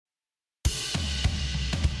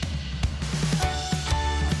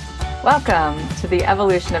Welcome to the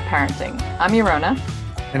Evolution of Parenting. I'm Yorona,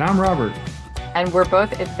 And I'm Robert. and we're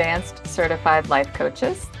both advanced certified life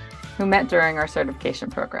coaches who met during our certification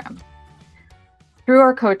program. Through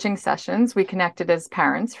our coaching sessions, we connected as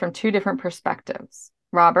parents from two different perspectives.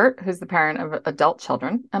 Robert, who's the parent of adult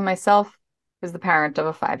children, and myself, who's the parent of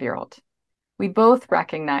a 5-year-old. We both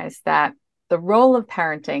recognize that the role of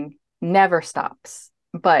parenting never stops,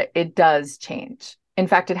 but it does change. In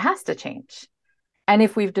fact, it has to change. And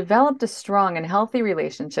if we've developed a strong and healthy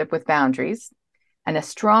relationship with boundaries and a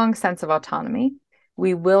strong sense of autonomy,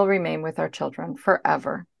 we will remain with our children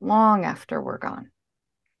forever, long after we're gone.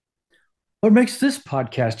 What makes this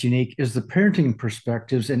podcast unique is the parenting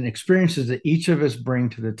perspectives and experiences that each of us bring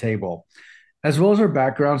to the table, as well as our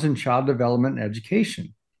backgrounds in child development and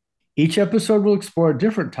education. Each episode will explore a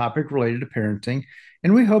different topic related to parenting,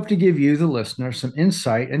 and we hope to give you, the listener, some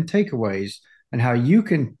insight and takeaways on how you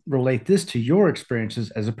can relate this to your experiences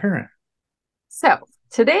as a parent. So,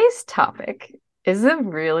 today's topic is a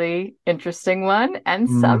really interesting one, and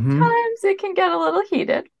Mm-hmm. sometimes it can get a little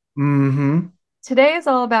heated. Mm-hmm. Today is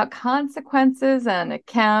all about consequences and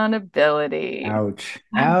accountability. Ouch.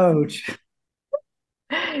 Ouch.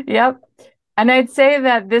 Yep. And I'd say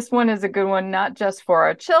that this one is a good one, not just for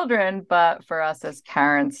our children, but for us as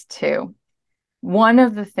parents too. One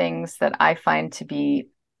of the things that I find to be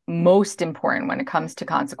most important when it comes to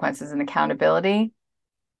consequences and accountability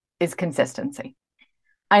is consistency.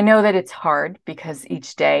 I know that it's hard because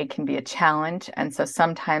each day can be a challenge. And so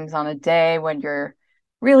sometimes on a day when you're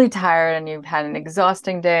really tired and you've had an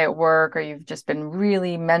exhausting day at work, or you've just been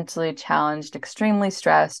really mentally challenged, extremely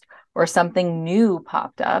stressed, or something new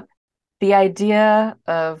popped up, the idea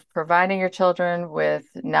of providing your children with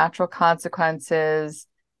natural consequences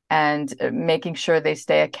and making sure they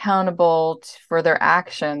stay accountable for their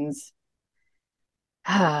actions,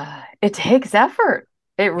 it takes effort.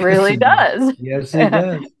 It Yes, really it does. does. Yes, it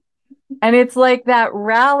does. And it's like that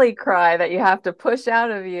rally cry that you have to push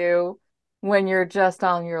out of you when you're just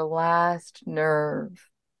on your last nerve.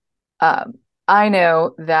 I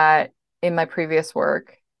know that in my previous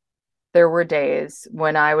work, there were days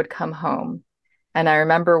when I would come home. And I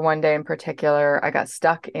remember one day in particular, I got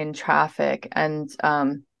stuck in traffic. And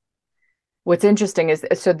what's interesting is,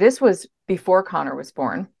 so this was before Connor was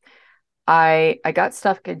born. I got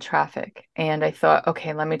stuck in traffic and I thought,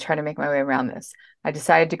 okay, let me try to make my way around this. I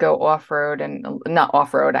decided to go off-road, and not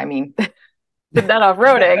off-road, I mean, not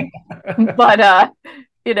off-roading, but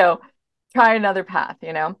you know, try another path.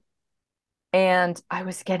 And I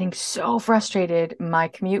was getting so frustrated. My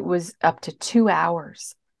commute was up to 2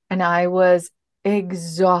 hours and I was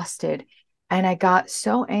exhausted. And I got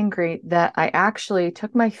so angry that I actually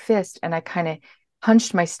took my fist and I kind of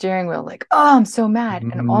punched my steering wheel, like, oh, I'm so mad.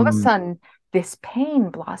 And all of a Mm. sudden, this pain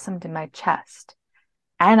blossomed in my chest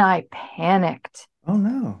and I panicked. Oh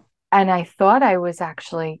no. And I thought I was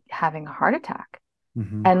actually having a heart attack.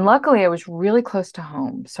 Hmm. And luckily, I was really close to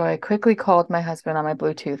home. So I quickly called my husband on my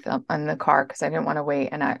Bluetooth on the car because I didn't want to wait.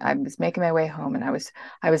 And I was making my way home, and I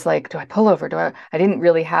was like, do I pull over? I didn't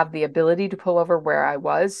really have the ability to pull over where I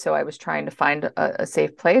was. So I was trying to find a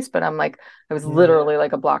safe place. But I'm like, I was Yeah. literally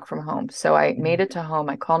like a block from home. So I made it to home.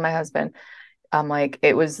 I called my husband. I'm like,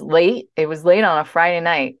 it was late. It was late on a Friday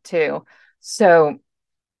night too. So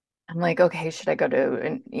I'm like, okay, should I go to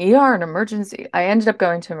an ER, an emergency? I ended up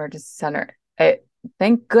going to emergency center.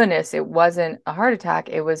 Thank goodness it wasn't a heart attack.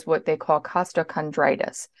 It was what they call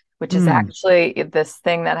costochondritis, which is Mm. actually this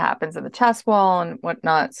thing that happens in the chest wall and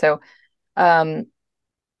whatnot. So, um,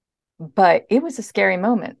 but it was a scary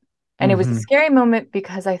moment. And it was a Hmm. scary moment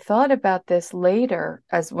because I thought about this later,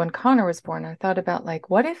 as when Connor was born. I thought about, like,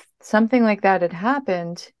 what if something like that had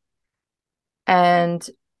happened and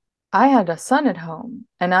I had a son at home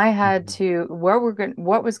and I had Hmm. to,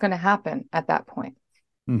 what was going to happen at that point?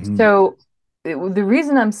 Hmm. So the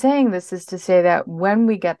reason I'm saying this is to say that when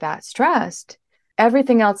we get that stressed,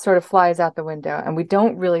 everything else sort of flies out the window and we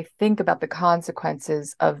don't really think about the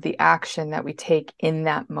consequences of the action that we take in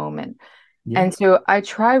that moment. Yeah. And so I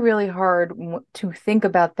try really hard to think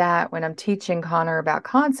about that when I'm teaching Connor about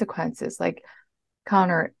consequences. Like,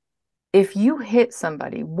 Connor, if you hit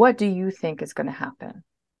somebody, what do you think is going to happen?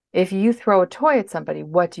 If you throw a toy at somebody,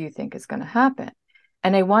 what do you think is going to happen?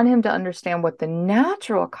 And I want him to understand what the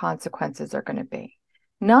natural consequences are going to be,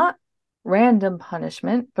 not random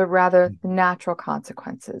punishment, but rather the natural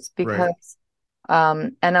consequences. Right. Because,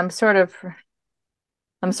 and I'm sort of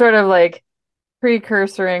like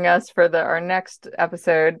precursoring us for our next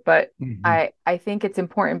episode, but Hmm. I think it's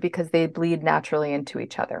important because they bleed naturally into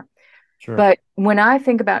each other. Sure. But when I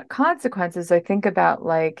think about consequences, I think about,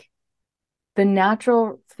 like, the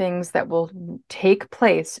natural things that will take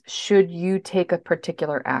place should you take a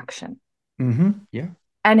particular action. Yeah.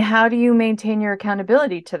 And how do you maintain your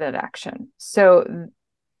accountability to that action? So,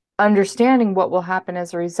 understanding what will happen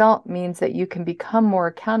as a result means that you can become more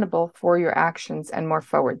accountable for your actions and more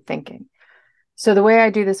forward thinking. So, the way I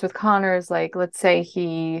do this with Connor is like, let's say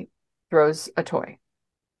he throws a toy.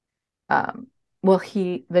 Um,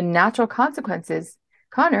 the natural consequence is,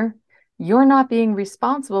 Connor, you're not being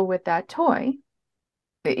responsible with that toy,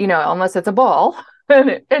 unless it's a ball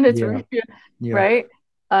and it's Yeah. Yeah. right.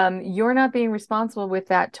 You're not being responsible with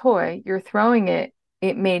that toy. You're throwing it.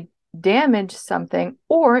 It may damage something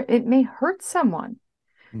or it may hurt someone.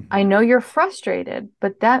 I Hmm. know you're frustrated,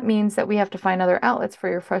 but that means that we have to find other outlets for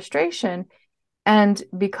your frustration. And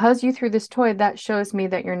because you threw this toy, that shows me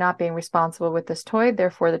that you're not being responsible with this toy.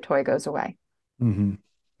 Therefore, the toy goes away. Hmm.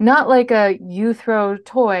 Not like a you throw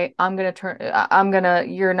toy,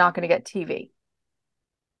 you're not going to get TV.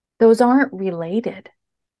 Those aren't related.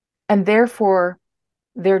 And therefore,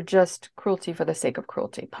 they're just cruelty for the sake of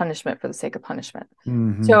cruelty, punishment for the sake of punishment. So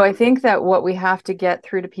Hmm. I think that what we have to get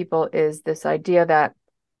through to people is this idea that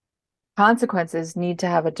consequences need to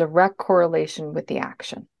have a direct correlation with the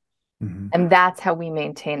action. Hmm. And that's how we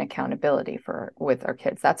maintain accountability for with our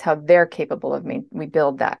kids. That's how they're capable of we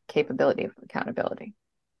build that capability of accountability.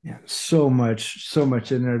 Yeah, so much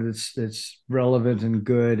in there that's relevant and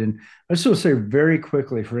good. And I just want to say very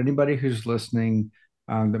quickly for anybody who's listening,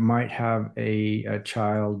 that might have a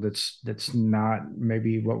child that's not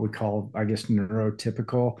maybe what we call, I guess,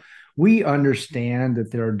 neurotypical. We understand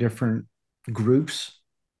that there are different groups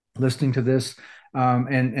listening to this,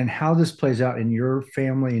 and how this plays out in your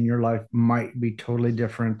family in your life might be totally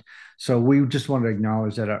different. So we just want to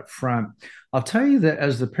acknowledge that up front. I'll tell you that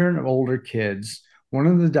as the parent of older kids, one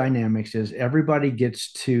of the dynamics is everybody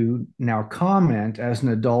gets to now comment as an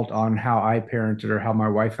adult on how I parented or how my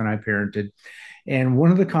wife and I parented. And one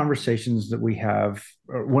of the conversations that we have,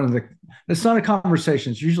 or it's not a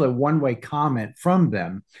conversation, it's usually a one-way comment from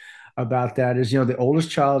them about that is, the oldest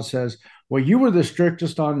child says, well, you were the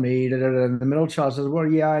strictest on me. Da, da, da. And the middle child says, well,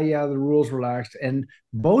 yeah, the rules relaxed. And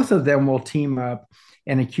both of them will team up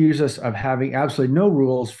and accuse us of having absolutely no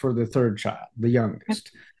rules for the third child, the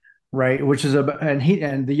youngest, right? Which is about,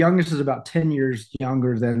 and the youngest is about 10 years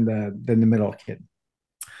younger than the middle kid.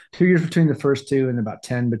 2 years between the first two and about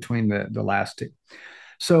 10 between the last two.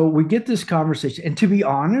 So we get this conversation. And to be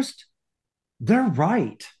honest, they're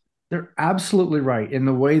right. They're absolutely right in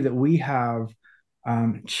the way that we have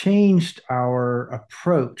changed our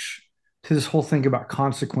approach to this whole thing about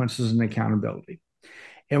consequences and accountability.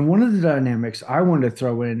 And one of the dynamics I wanted to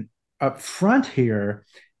throw in up front here,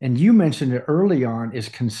 and you mentioned it early on, is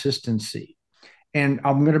consistency. And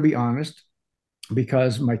I'm going to be honest,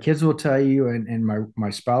 because my kids will tell you, and my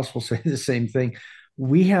spouse will say the same thing.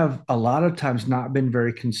 We have a lot of times not been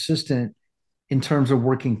very consistent in terms of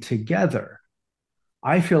working together.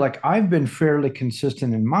 I feel like I've been fairly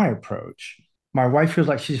consistent in my approach. My wife feels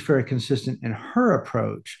like she's very consistent in her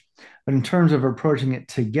approach. But in terms of approaching it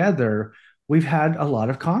together, we've had a lot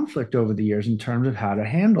of conflict over the years in terms of how to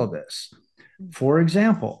handle this. For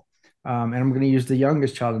example, and I'm going to use the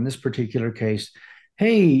youngest child in this particular case.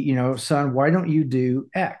 Hey, son, why don't you do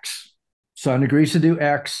X? Son agrees to do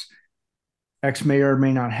X. X may or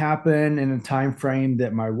may not happen in a time frame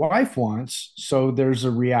that my wife wants. So there's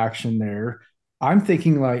a reaction there. I'm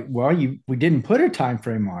thinking like, well, we didn't put a time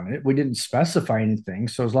frame on it. We didn't specify anything.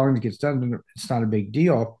 So as long as it gets done, it's not a big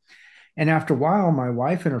deal. And after a while, my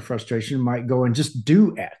wife in her frustration might go and just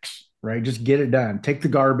do X, right? Just get it done, take the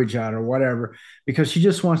garbage out or whatever, because she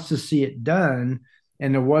just wants to see it done.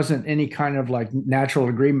 And there wasn't any kind of like natural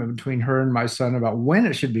agreement between her and my son about when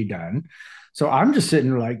it should be done. So I'm just sitting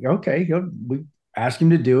there like, okay, we ask him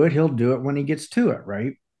to do it. He'll do it when he gets to it,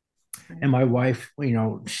 right? And my wife,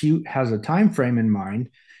 she has a time frame in mind,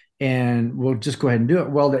 and we'll just go ahead and do it.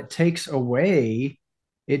 Well, it takes away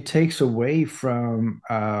from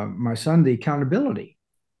my son the accountability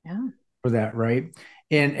Yeah. for that, right?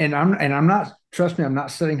 And I'm not, trust me, I'm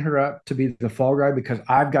not setting her up to be the fall guy, because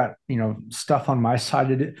I've got stuff on my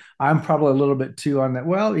side of it. I'm probably a little bit too on that.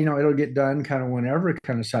 Well, it'll get done kind of whenever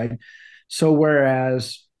kind of side. So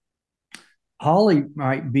whereas Holly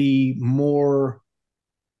might be more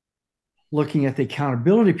looking at the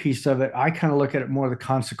accountability piece of it, I kind of look at it more the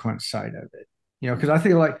consequence side of it. Because I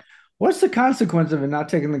think like, what's the consequence of it not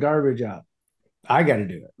taking the garbage out? I got to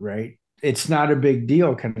do it, right? It's not a big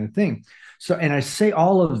deal kind of thing. So, and I say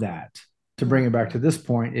all of that to bring it back to this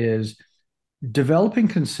point is developing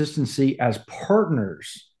consistency as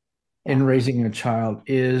partners Yeah. in raising a child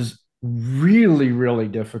is really, really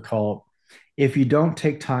difficult. if you don't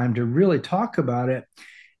take time to really talk about it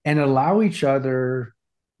and allow each other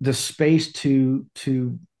the space to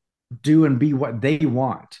do and be what they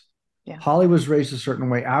want. Yeah. Holly was raised a certain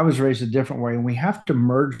way, I was raised a different way, and we have to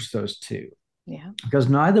merge those two Yeah. because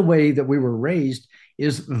neither way that we were raised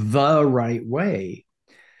is the right way.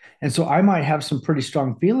 And so I might have some pretty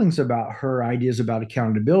strong feelings about her ideas about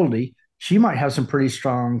accountability. She might have some pretty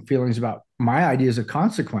strong feelings about my ideas of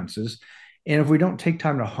consequences. And if we don't take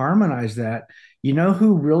time to harmonize that, you know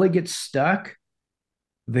who really gets stuck?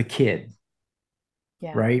 The kid,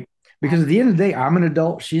 Yeah. right? Because at the end of the day, I'm an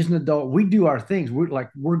adult, she's an adult. We do our things.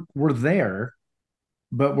 We're there,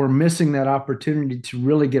 but we're missing that opportunity to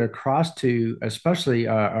really get across to, especially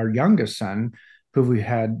our youngest son, who we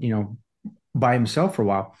had, by himself for a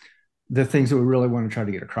while, the things that we really want to try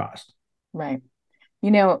to get across. Right.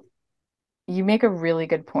 You know, you make a really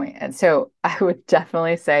good point. And so I would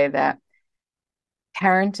definitely say that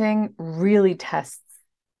parenting really tests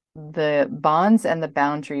the bonds and the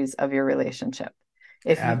boundaries of your relationship.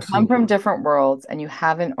 If you come from Absolutely. different worlds and you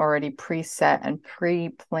haven't already preset and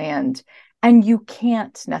pre-planned, and you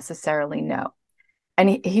can't necessarily know.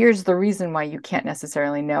 And here's the reason why you can't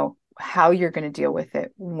necessarily know how you're going to deal with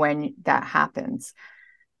it when that happens.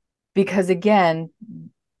 Because again,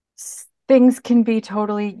 things can be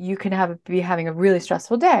totally, you can be having a really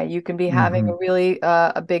stressful day. You can be having a Hmm. really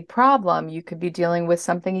a big problem. You could be dealing with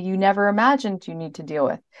something you never imagined you need to deal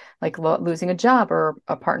with, like losing a job or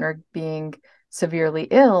a partner being severely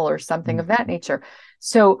ill or something of that nature.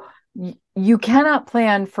 So you cannot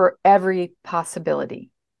plan for every possibility.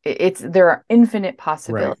 There are infinite Right.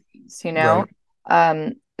 possibilities, you know?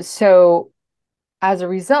 Right. So as a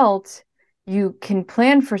result, you can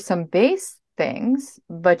plan for some base things,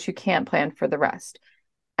 but you can't plan for the rest.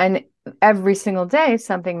 And every single day,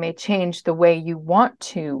 something may change the way you want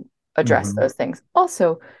to address Hmm. those things.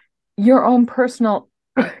 Also, your own personal,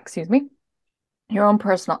 excuse me, your own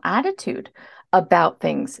personal attitude about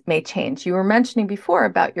things may change. You were mentioning before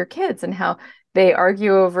about your kids and how they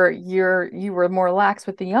argue over you were more lax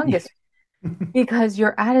with the Yeah. youngest because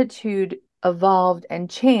your attitude evolved and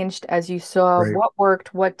changed as you saw Right. what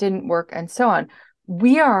worked, what didn't work, and so on.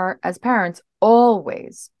 We are, as parents,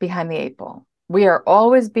 always behind the eight ball. We are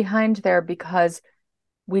always behind there because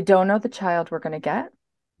we don't know the child we're going to get,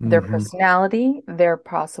 their Hmm. personality, their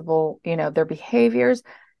possible, their behaviors,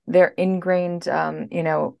 their ingrained,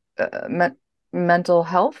 mental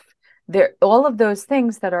health. All of those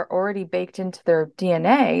things that are already baked into their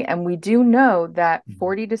DNA. And we do know that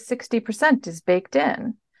 40 to 60% is baked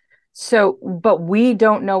in. So, but we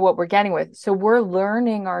don't know what we're getting with. So we're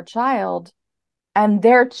learning our child and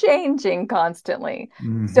they're changing constantly.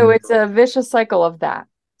 So Hmm. it's a vicious cycle of that.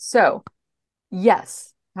 So,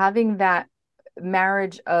 yes, having that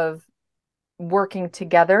marriage of working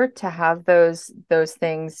together to have those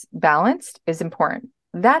things balanced is important.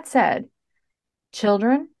 That said,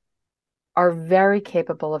 children are very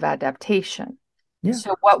capable of adaptation. Yeah.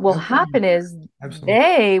 So what will Absolutely. happen is Absolutely.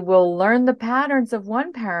 they will learn the patterns of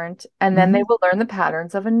one parent and then they Hmm. will learn the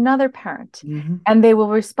patterns of another parent. Hmm. And they will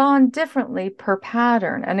respond differently per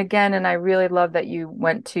pattern. And again, and I really love that you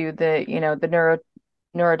went to the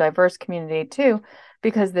neurodiverse community too,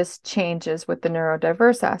 because this changes with the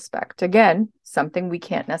neurodiverse aspect. Again, something we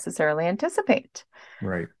can't necessarily anticipate.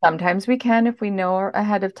 Right. Sometimes we can if we know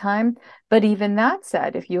ahead of time. But even that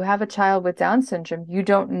said, if you have a child with Down syndrome, you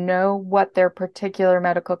don't know what their particular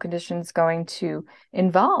medical condition is going to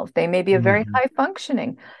involve. They may be a very Hmm. high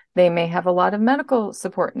functioning. They may have a lot of medical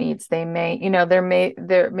support needs. They may, there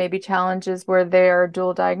may be challenges where they are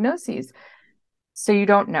dual diagnoses. So you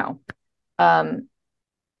don't know. Um,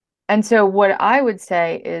 and so what I would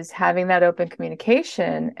say is having that open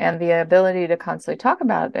communication and the ability to constantly talk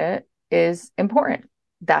about it is important.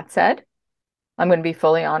 That said, I'm going to be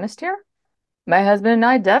fully honest here. My husband and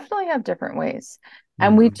I definitely have different ways.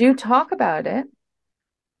 And we Hmm. do talk about it.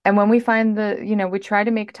 And when we find we try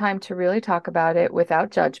to make time to really talk about it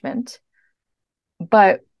without judgment.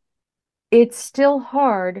 But it's still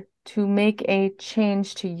hard to make a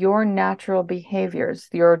change to your natural behaviors,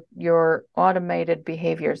 your automated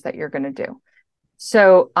behaviors that you're going to do.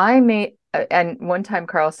 So and one time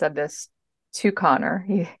Carl said this to Connor,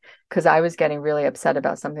 because I was getting really upset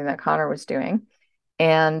about something that Connor was doing.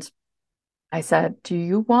 And I said, "Do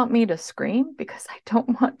you want me to scream? Because I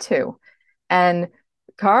don't want to." And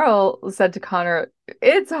Carl said to Connor,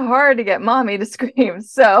 "It's hard to get mommy to scream."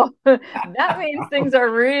 So that means things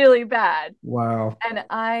are really bad. Wow. And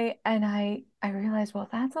I realized, well,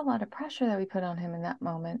 that's a lot of pressure that we put on him in that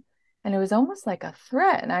moment. And it was almost like a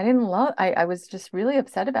threat. And I didn't love, I was just really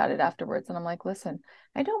upset about it afterwards. And I'm like, listen,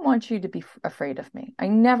 I don't want you to be afraid of me. I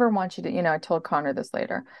never want you to, I told Connor this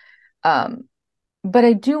later. Um, but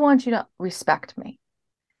I do want you to respect me.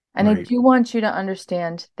 And I Right. do want you to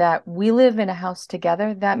understand that we live in a house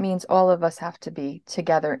together. That means all of us have to be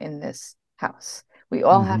together in this house. We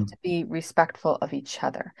all have Hmm. to be respectful of each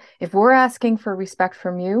other. If we're asking for respect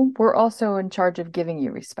from you, we're also in charge of giving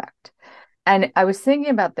you respect. And I was thinking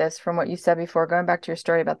about this from what you said before, going back to your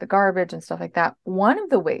story about the garbage and stuff like that. One of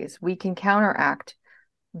the ways we can counteract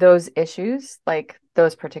those issues, like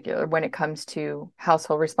those particular, when it comes to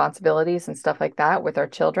household responsibilities and stuff like that with our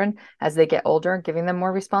children as they get older, giving them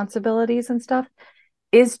more responsibilities and stuff,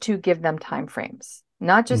 is to give them time frames.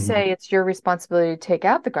 Not just Hmm. say it's your responsibility to take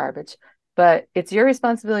out the garbage, but it's your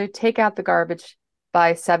responsibility to take out the garbage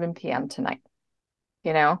by 7 p.m. tonight,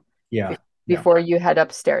 you know, Yeah. be- Yeah. before you head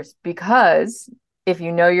upstairs. Because if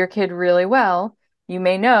you know your kid really well, you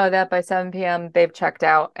may know that by 7 p.m. they've checked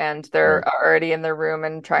out and they're Right. already in their room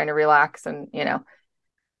and trying to relax and.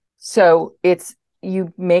 So it's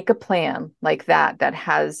you make a plan like that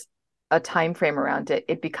has a time frame around it,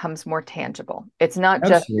 it becomes more tangible. It's not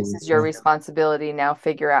just this Absolutely. is your responsibility, now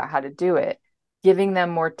figure out how to do it. Giving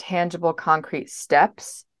them more tangible, concrete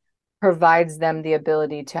steps provides them the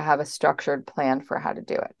ability to have a structured plan for how to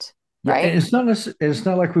do it, Yeah, right? and it's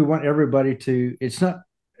not like we want everybody to,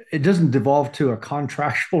 it doesn't devolve to a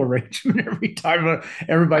contractual arrangement every time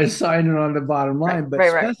everybody's signing on the bottom Right, line, but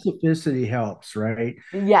right, right. specificity helps, right?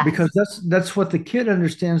 Because Yes. that's what the kid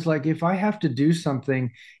understands. Like if I have to do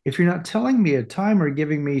something, if you're not telling me a time or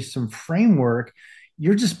giving me some framework,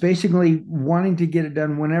 you're just basically wanting to get it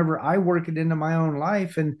done whenever I work it into my own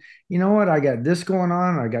life. And you know what? I got this going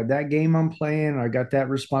on. I got that game I'm playing. I got that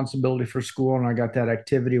responsibility for school and I got that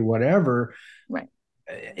activity, whatever. Right.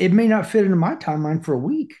 It may not fit into my timeline for a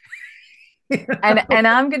week. And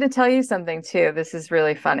I'm going to tell you something too. This is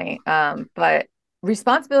really funny. But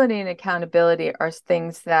responsibility and accountability are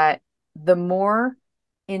things that the more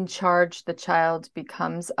in charge the child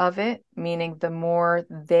becomes of it, meaning the more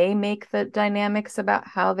they make the dynamics about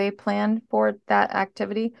how they plan for that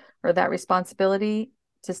activity or that responsibility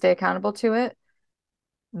to stay accountable to it,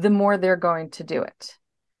 the more they're going to do it.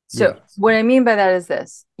 So, Yeah. what I mean by that is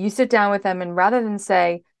this: you sit down with them, and rather than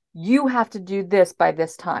say, you have to do this by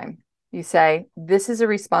this time, you say, this is a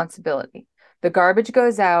responsibility. The garbage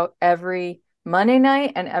goes out every Monday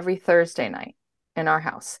night and every Thursday night in our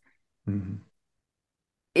house. Mhm.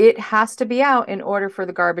 It has to be out in order for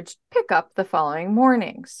the garbage pickup the following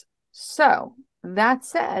mornings. So, that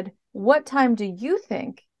said, what time do you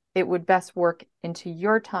think it would best work into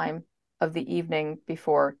your time of the evening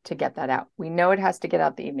before to get that out? We know it has to get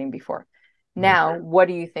out the evening before. Right. Now, what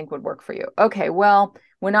do you think would work for you? Okay, well,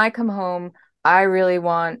 when I come home, I really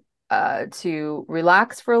want to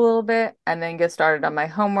relax for a little bit and then get started on my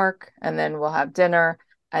homework, and then we'll have dinner,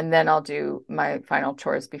 and then I'll do my final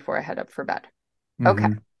chores before I head up for bed. Okay.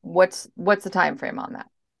 Hmm. What's the time frame on that?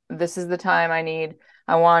 This is the time I need.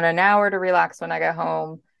 I want an hour to relax when I get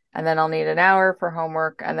home, and then I'll need an hour for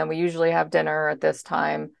homework, and then we usually have dinner at this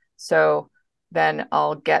time. So then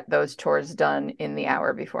I'll get those chores done in the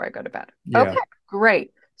hour before I go to bed. Okay, Yeah.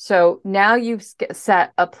 great. So now you've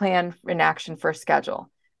set a plan in action for a schedule.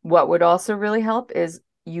 What would also really help is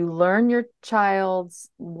you learn your child's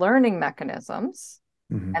learning mechanisms,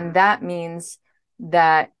 Hmm. and that means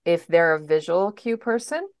that if they're a visual cue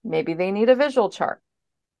person, maybe they need a visual chart.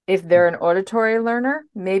 If they're an auditory learner,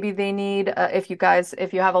 maybe they need if you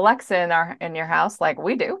have Alexa in your house like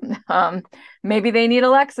we do, maybe they need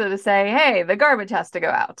Alexa to say, "Hey, the garbage has to go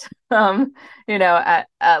out."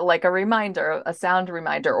 At like a reminder, a sound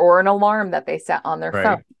reminder, or an alarm that they set on their phone,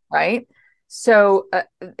 Right. right? So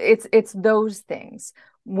it's those things.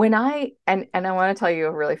 When and I want to tell you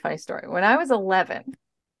a really funny story. When I was 11,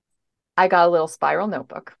 I got a little spiral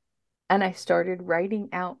notebook and I started writing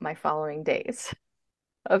out my following days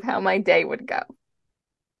of how my day would go.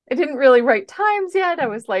 I didn't really write times yet. I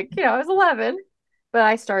was like, I was 11, but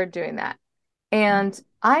I started doing that. And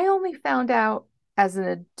I only found out as an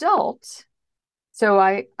adult. So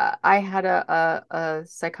I had a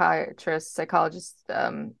psychologist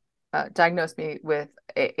diagnosed me with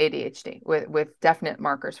ADHD with definite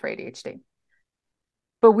markers for ADHD.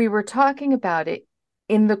 But we were talking about it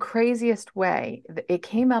in the craziest way. It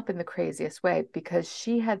came up in the craziest way because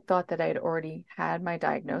she had thought that I had already had my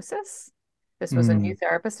diagnosis. This was a new Mm.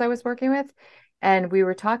 therapist I was working with. And we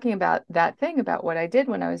were talking about that thing about what I did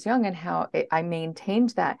when I was young and how I maintained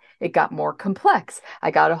that. It got more complex. I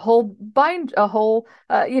got a whole,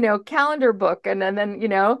 calendar book, and then,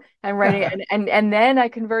 I'm writing, and then I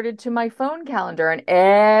converted to my phone calendar, and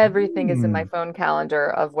everything is in my Hmm. phone calendar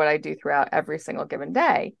of what I do throughout every single given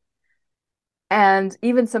day. And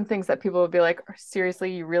even some things that people would be like,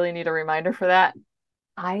 seriously, you really need a reminder for that.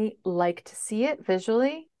 I like to see it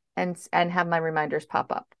visually and have my reminders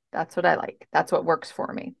pop up. That's what I like. That's what works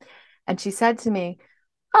for me. And she said to me,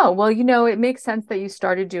 "Oh, well, it makes sense that you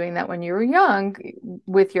started doing that when you were young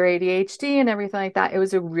with your ADHD and everything like that. It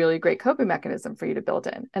was a really great coping mechanism for you to build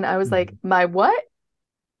in." And I was like, "My what?"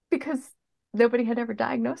 Because nobody had ever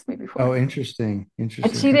diagnosed me before. Oh, interesting. And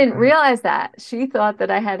Interesting. she didn't Okay. realize that. She thought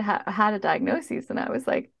that I had a diagnosis. And I was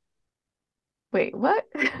like, "Wait, what?"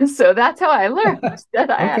 So that's how I learned that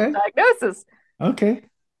I had Okay. a diagnosis. Okay.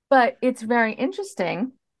 But it's very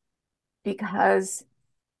interesting because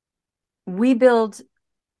we build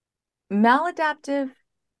maladaptive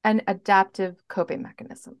and adaptive coping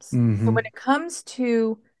mechanisms. So when Hmm. it comes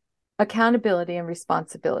to accountability and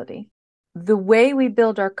responsibility, the way we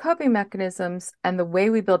build our coping mechanisms and the way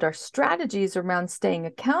we build our strategies around staying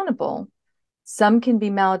accountable, some can be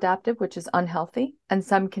maladaptive, which is unhealthy, and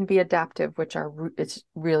some can be adaptive, which it's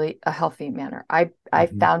really a healthy manner. I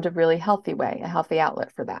Hmm. found a really healthy way, a healthy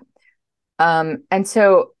outlet for that. And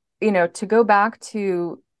so, to go back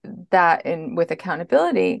to that in with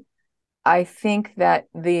accountability, I think that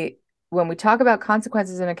the when we talk about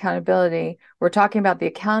consequences and accountability, we're talking about the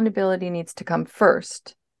accountability needs to come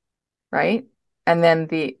first, right? And then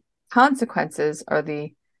the consequences are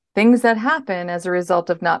the things that happen as a result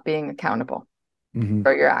of not being accountable Hmm.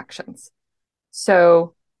 for your actions.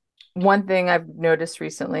 So, one thing I've noticed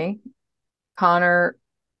recently, Connor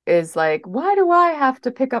is like, why do I have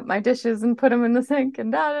to pick up my dishes and put them in the sink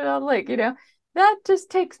and da da da? Like, that just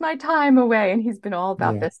takes my time away. And he's been all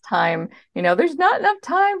about Yeah. this time. There's not enough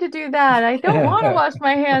time to do that. I don't want to wash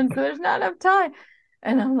my hands, so there's not enough time.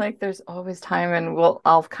 And I'm like, there's always time. And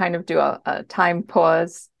I'll kind of do a time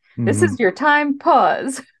pause. This is Hmm. your time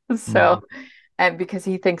pause. Hmm. So, and because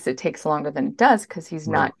he thinks it takes longer than it does, because he's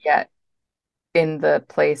Right. not yet in the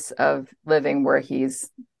place of living where he's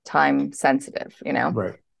time sensitive.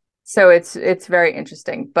 Right. So it's very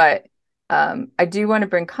interesting, but I do want to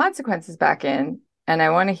bring consequences back in, and I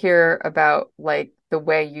want to hear about like the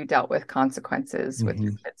way you dealt with consequences with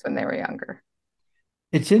your Hmm. kids when they were younger.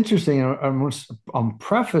 It's interesting. I'll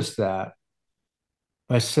preface that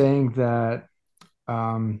by saying that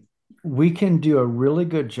um, we can do a really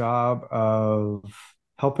good job of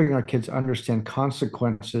helping our kids understand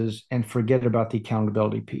consequences and forget about the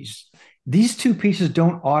accountability piece. These two pieces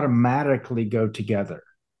don't automatically go together,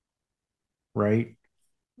 right?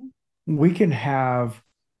 We can have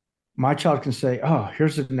my child can say, "Oh,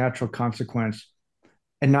 here's a natural consequence,"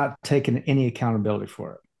 and not taking any accountability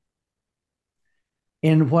for it.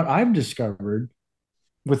 And what I've discovered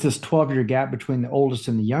with this 12-year gap between the oldest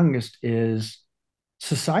and the youngest is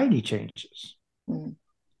society changes. Mm,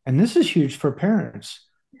 And this is huge for parents.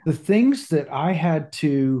 The things that I had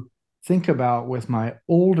to think about with my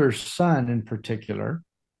older son in particular,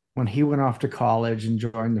 when he went off to college and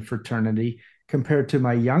joined the fraternity, compared to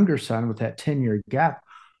my younger son with that 10-year gap,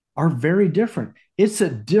 are very different. It's a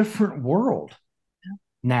different world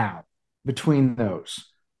now between those.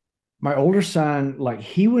 My older son, like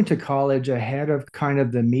he went to college ahead of kind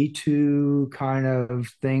of the Me Too kind of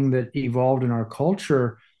thing that evolved in our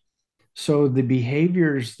culture. So the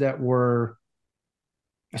behaviors that were,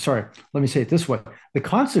 sorry, let me say it this way, the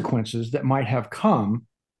consequences that might have come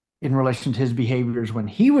in relation to his behaviors when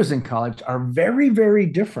he was in college are very, very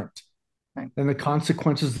different right. than the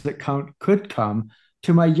consequences that could come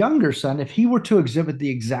to my younger son if he were to exhibit the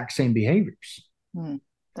exact same behaviors. Mm,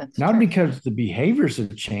 that's Not true. because the behaviors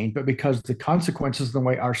have changed, but because the consequences, the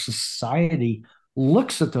way our society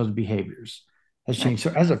looks at those behaviors has Right. changed.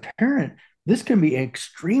 So, as a parent, this can be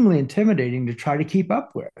extremely intimidating to try to keep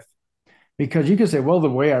up with because you can say, well, the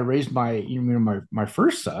way I raised my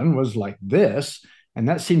first son was like this, and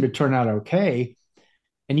that seemed to turn out okay.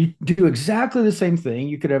 And you do exactly the same thing.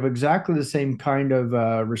 You could have exactly the same kind of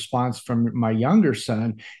response from my younger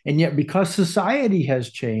son, and yet because society has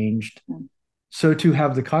changed, Mm, so to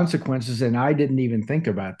have the consequences, and I didn't even think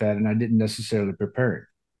about that, and I didn't necessarily prepare it.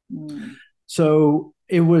 mm, So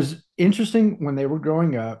it was interesting when they were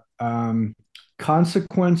growing up.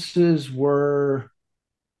 Consequences were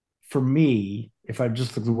for me, if I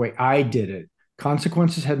just look the way I did it,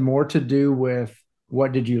 consequences had more to do with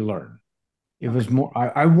what did you learn? It okay. was more,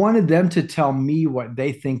 I wanted them to tell me what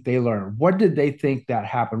they think they learned. What did they think that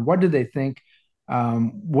happened? What did they think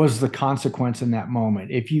was the consequence in that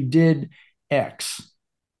moment? If you did X,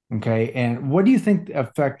 okay, and what do you think the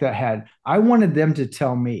effect that had? I wanted them to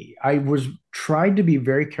tell me. I was tried to be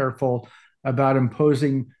very careful about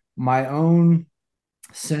imposing my own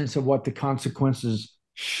sense of what the consequences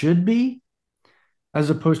should be, as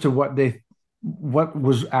opposed to what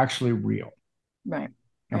was actually real. Right.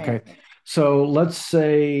 Right. Okay. So let's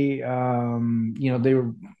say, they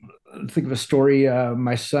were, think of a story.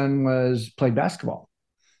 My son was played basketball,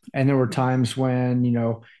 and there were times when,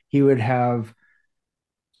 he would have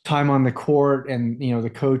time on the court, and, the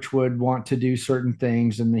coach would want to do certain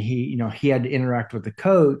things, and he had to interact with the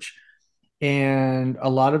coach. And a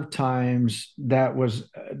lot of times that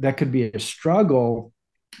could be a struggle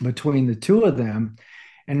between the two of them.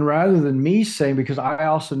 And rather than me saying, because I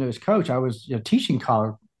also knew his coach, I was teaching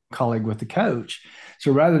colleague with the coach.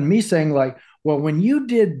 So rather than me saying like, well, when you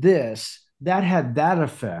did this, that had that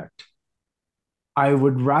effect, I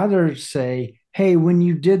would rather say, hey, when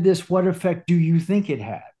you did this, what effect do you think it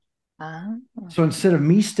had? Uh, So instead of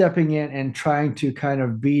me stepping in and trying to kind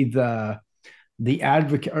of be the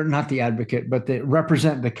advocate, or not the advocate, but the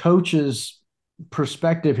represent the coach's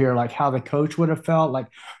perspective here, like how the coach would have felt. Like,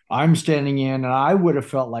 I'm standing in and I would have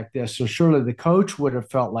felt like this. So surely the coach would have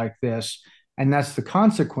felt like this. And that's the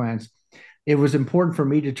consequence. It was important for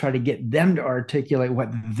me to try to get them to articulate what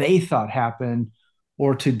they thought happened,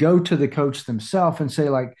 or to go to the coach themselves and say,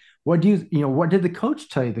 like, what did the coach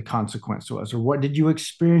tell you the consequence was? Or what did you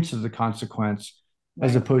experience as a consequence,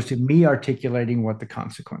 as right. opposed to me articulating what the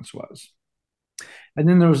consequence was? And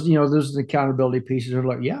then there's the accountability pieces of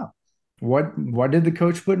like, yeah, what did the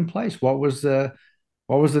coach put in place? What was the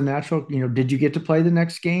natural, did you get to play the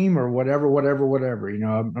next game, or whatever?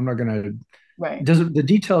 I'm not gonna, Right. doesn't the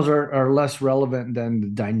details are less relevant than the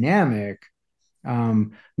dynamic.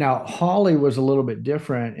 Now Holly was a little bit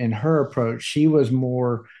different in her approach. She was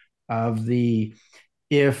more of the,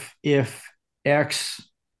 if X,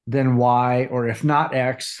 then Y, or if not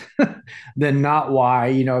X, then not Y.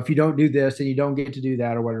 If you don't do this, then you don't get to do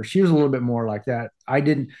that, or whatever. She was a little bit more like that. I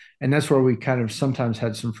didn't, and that's where we kind of sometimes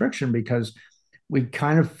had some friction, because we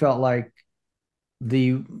kind of felt like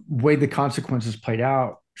the way the consequences played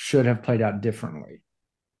out should have played out differently.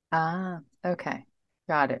 Okay.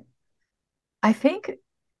 Got it. I think,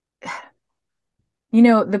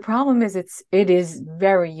 the problem is it is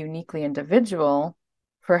very uniquely individual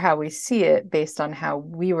for how we see it based on how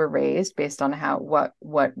we were raised, based on how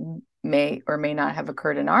what may or may not have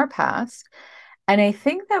occurred in our past. And I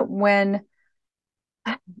think that one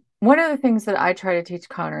of the things that I try to teach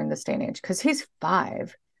Connor in this day and age, because he's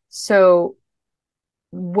 5. So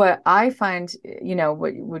what I find,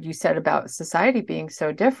 what you said about society being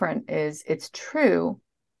so different is it's true.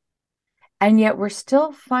 And yet we're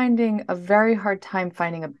still finding a very hard time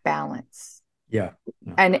finding a balance. Yeah.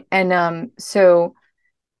 Yeah. So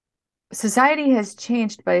society has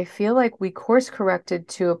changed, but I feel like we course corrected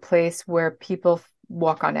to a place where people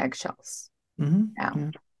walk on eggshells now, Yeah.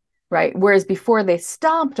 right? Whereas before they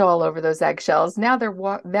stomped all over those eggshells, now they're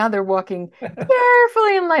walking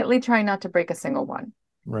carefully and lightly, trying not to break a single one.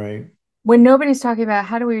 Right. When nobody's talking about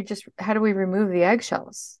how do we remove the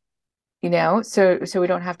eggshells, so we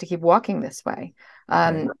don't have to keep walking this way.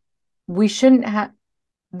 Right. We shouldn't have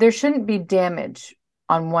There shouldn't be damage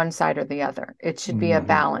on one side or the other. It should be a Hmm.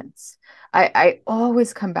 balance. I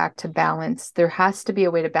always come back to balance. There has to be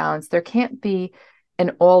a way to balance. There can't be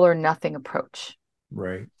an all or nothing approach.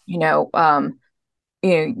 Right. You know, um,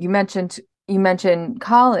 you mentioned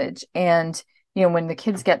college, and when the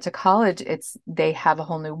kids get to college, they have a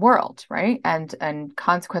whole new world, right? And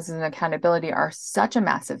consequences and accountability are such a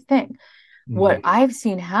massive thing. What Hmm. I've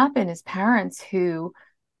seen happen is parents who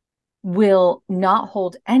will not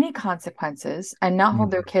hold any consequences and not hold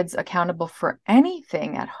their Hmm. kids accountable for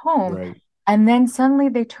anything at home. Right. And then suddenly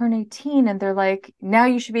they turn 18 and they're like, now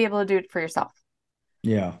you should be able to do it for yourself.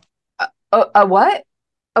 Yeah. A what?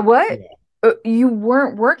 A what? Yeah. You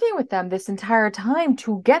weren't working with them this entire time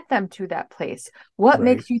to get them to that place. What Right.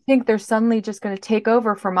 makes you think they're suddenly just going to take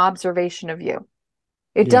over from observation of you?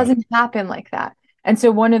 It Yeah. doesn't happen like that. And so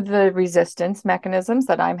one of the resistance mechanisms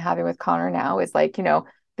that I'm having with Connor now is like,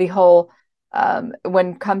 the whole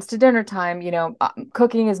when it comes to dinner time,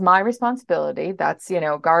 cooking is my responsibility. That's,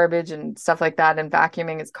 garbage and stuff like that. And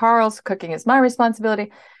vacuuming is Carl's, cooking is my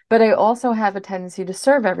responsibility. But I also have a tendency to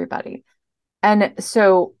serve everybody. And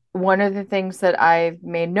so one of the things that I've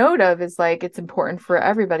made note of is like it's important for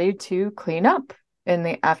everybody to clean up in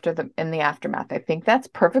the aftermath. I think that's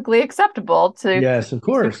perfectly acceptable Yes, of to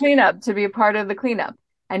course. clean up, to be a part of the cleanup.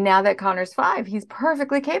 And now that Connor's 5, he's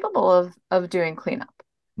perfectly capable of doing cleanup.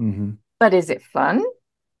 Hmm. But is it fun?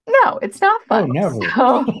 No, it's not Oh, fun. never.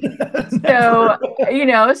 So,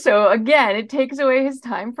 Never. so again, it takes away his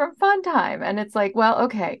time from fun time. And it's like, well,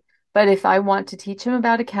 okay, but if I want to teach him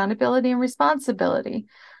about accountability and responsibility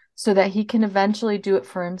so that he can eventually do it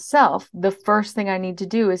for himself, the first thing I need to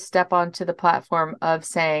do is step onto the platform of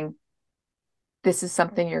saying, this is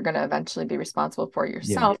something you're going to eventually be responsible for Yeah.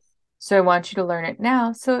 yourself. So I want you to learn it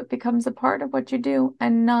now so it becomes a part of what you do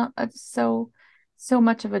and not so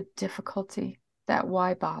much of a difficulty that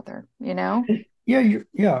why bother, you know? Yeah,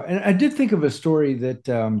 yeah. And I did think of a story that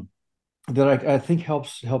I think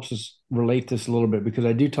helps us relate this a little bit because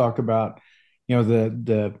I do talk about,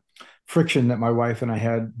 the friction that my wife and I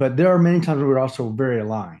had, but there are many times we were also very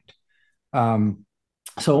aligned. Um,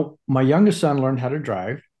 so my youngest son learned how to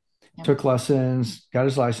drive, Yeah. took lessons, got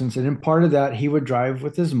his license, and in part of that, he would drive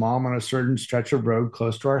with his mom on a certain stretch of road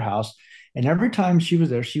close to our house. And every time she was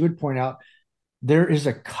there, she would point out there is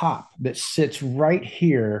a cop that sits right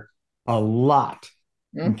here a lot.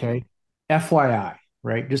 Mhm. Okay. FYI,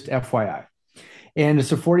 right? Just FYI. And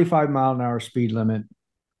it's a 45-mile-an-hour speed limit.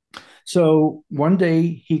 So one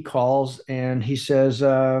day he calls and he says,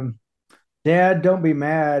 Dad, don't be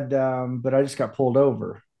mad, but I just got pulled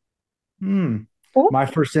over. Hmm. Oh, My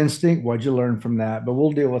first instinct, what'd you learn from that? But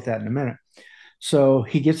we'll deal with that in a minute. So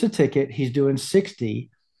he gets a ticket. He's doing 60.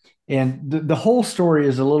 And the whole story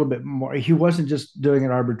is a little bit more. He wasn't just doing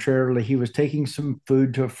it arbitrarily. He was taking some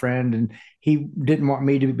food to a friend, and he didn't want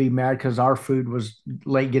me to be mad because our food was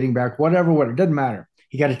late getting back. Whatever, what it doesn't matter.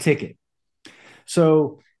 He got a ticket.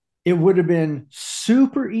 So it would have been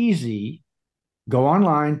super easy. Go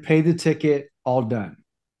online, pay the ticket, all done.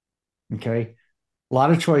 Okay. A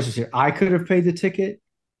lot of choices here. I could have paid the ticket.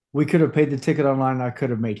 We could have paid the ticket online. I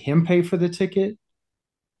could have made him pay for the ticket,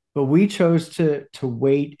 but we chose to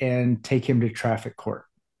wait and take him to traffic court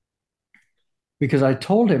because I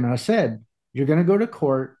told him and I said, you're going to go to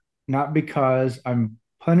court not because I'm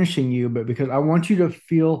punishing you, but because I want you to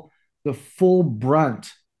feel the full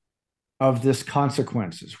brunt of this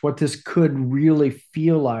consequences, what this could really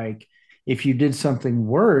feel like if you did something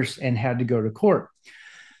worse and had to go to court.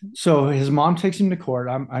 So his mom takes him to court.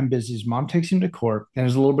 I'm busy. His mom takes him to court, and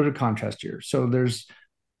there's a little bit of contrast here. So there's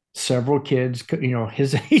several kids,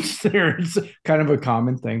 his age there. It's kind of a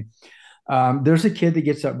common thing. There's a kid that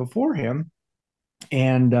gets up before him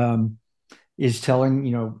and is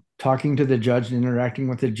telling, talking to the judge and interacting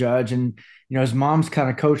with the judge. And, his mom's kind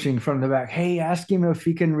of coaching from the back. Hey, ask him if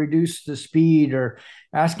he can reduce the speed or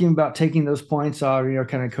ask him about taking those points off,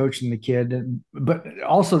 kind of coaching the kid. But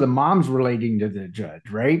also the mom's relating to the judge,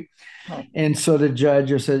 right? oh, And so the judge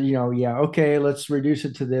just said, yeah, okay, let's reduce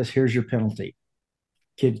it to this. Here's your penalty.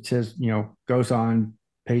 Kid says, goes on,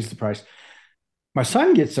 pays the price. My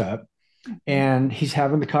son gets up mhm. and he's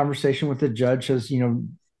having the conversation with the judge, says,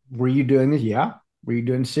 were you doing this? Yeah. Were you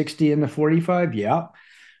doing 60 in the 45? Yeah.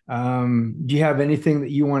 Do you have anything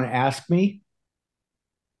that you want to ask me?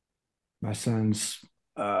 My son's,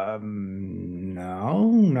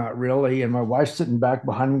 no, not really. And my wife's sitting back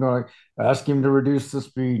behind him going, ask him to reduce the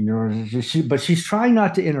speed. But she's trying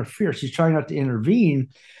not to interfere. She's trying not to intervene.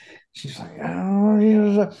 She's like, oh,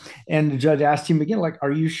 yeah. And the judge asked him again, like,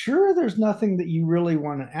 are you sure there's nothing that you really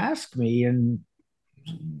want to ask me? And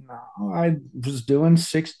no, I was doing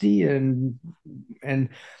 60 and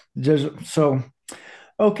just so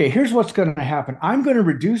okay, here's what's going to happen. I'm going to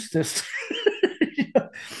reduce this.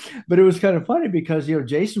 But it was kind of funny because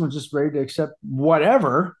Jason was just ready to accept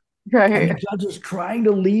whatever. And the Right. judge was trying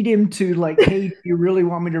to lead him to like, hey, do you really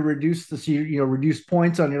want me to reduce this, reduce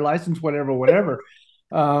points on your license, whatever, whatever.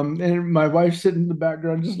 And my wife's sitting in the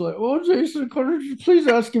background just like, oh, Jason, could you please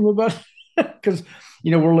ask him about because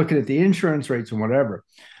we're looking at the insurance rates and whatever.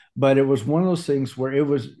 But it was one of those things where it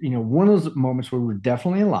was, one of those moments where we were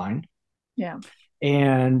definitely aligned Yeah.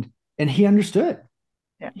 and he understood.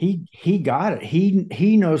 Yeah. He got it.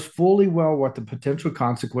 He knows fully well what the potential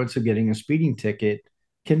consequence of getting a speeding ticket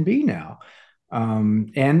can be now.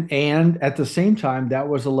 And at the same time, that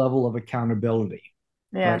was a level of accountability,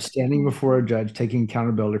 Yeah. right? Standing before a judge, taking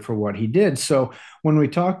accountability for what he did. So when we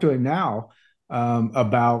talk to him now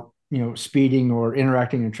about speeding or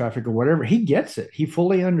interacting in traffic or whatever, he gets it. He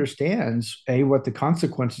fully understands what the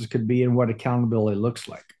consequences could be and what accountability looks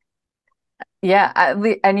like. Yeah,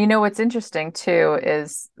 and what's interesting too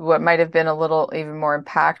is what might have been a little even more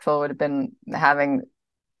impactful would have been having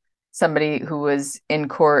somebody who was in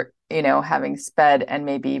court, having sped and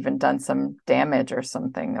maybe even done some damage or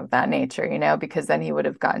something of that nature, because then he would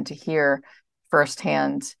have gotten to hear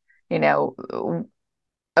firsthand, you know,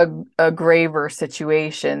 a graver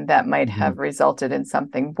situation that might Mm-hmm. have resulted in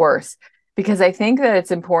something worse. Because I think that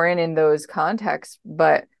it's important in those contexts,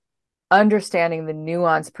 but understanding the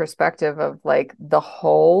nuanced perspective of like the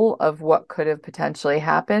whole of what could have potentially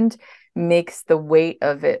happened makes the weight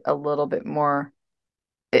of it a little bit more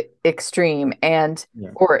extreme and Yeah.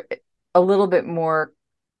 or a little bit more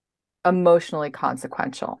emotionally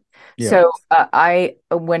consequential. Yeah. So I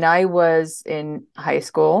when I was in high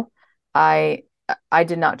school, I I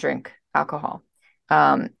did not drink alcohol.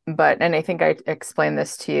 But and I think I explained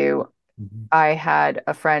this to you. Mhm. I had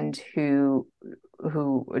a friend who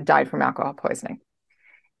died from alcohol poisoning,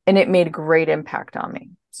 and it made a great impact on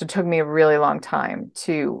me. So it took me a really long time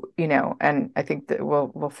to, and I think that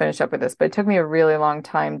we'll finish up with this, but it took me a really long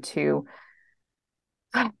time to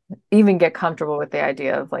even get comfortable with the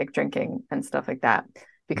idea of like drinking and stuff like that Mhm.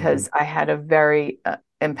 because I had a very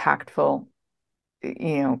impactful,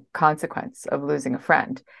 consequence of losing a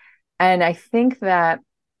friend. And I think that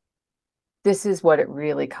this is what it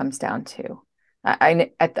really comes down to.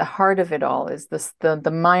 At the heart of it all is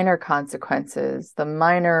the minor consequences, the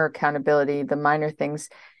minor accountability, the minor things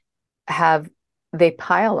have they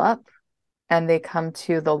pile up and they come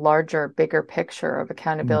to the larger, bigger picture of Mhm.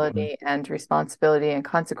 accountability and responsibility and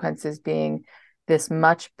consequences being this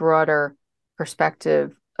much broader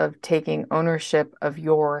perspective of taking ownership of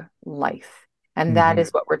your life. And that Mhm.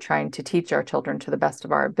 is what we're trying to teach our children to the best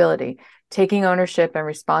of our ability. Taking ownership and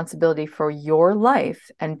responsibility for your life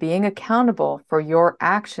and being accountable for your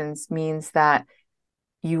actions means that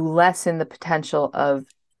you lessen the potential of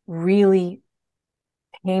really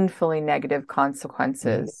painfully negative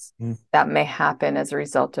consequences Mhm. that may happen as a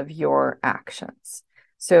result of your actions.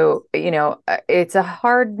 So, it's a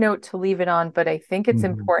hard note to leave it on, but I think it's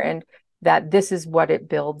Mhm. important that this is what it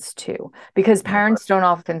builds to because Yeah. parents don't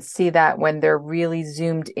often see that when they're really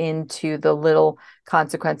zoomed into the little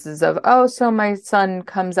consequences of, oh, so my son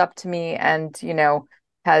comes up to me and,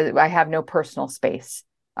 I have no personal space.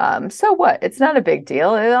 So what? It's not a big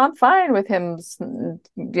deal. I'm fine with him,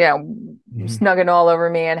 Mhm. snugging all over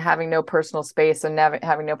me and having no personal space and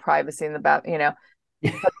having no privacy in the bath.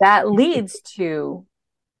 But that leads to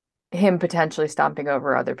him potentially stomping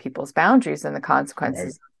over other people's boundaries and the Right.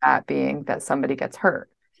 consequences of that being that somebody gets hurt.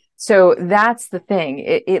 So that's the thing.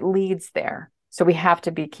 It leads there. So we have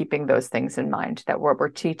to be keeping those things in mind that what we're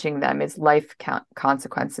teaching them is life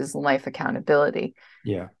consequences and life accountability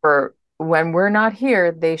Yeah. for when we're not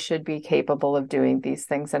here, they should be capable of doing these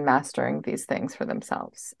things and mastering these things for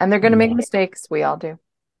themselves. And they're going to make Yeah. mistakes. We all do. And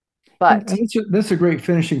But that's a great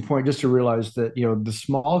finishing point, just to realize that, the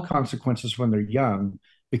small consequences when they're young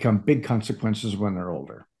become big consequences when they're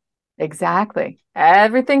older. exactly,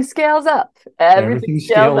 everything scales up. Everything Everything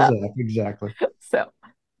scales scales up. up. Exactly. So,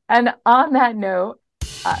 and on that note,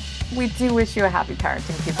 uh, we do wish you a happy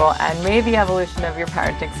parenting, people, and may the evolution of your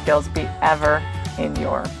parenting skills be ever in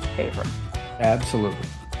your favor. Absolutely.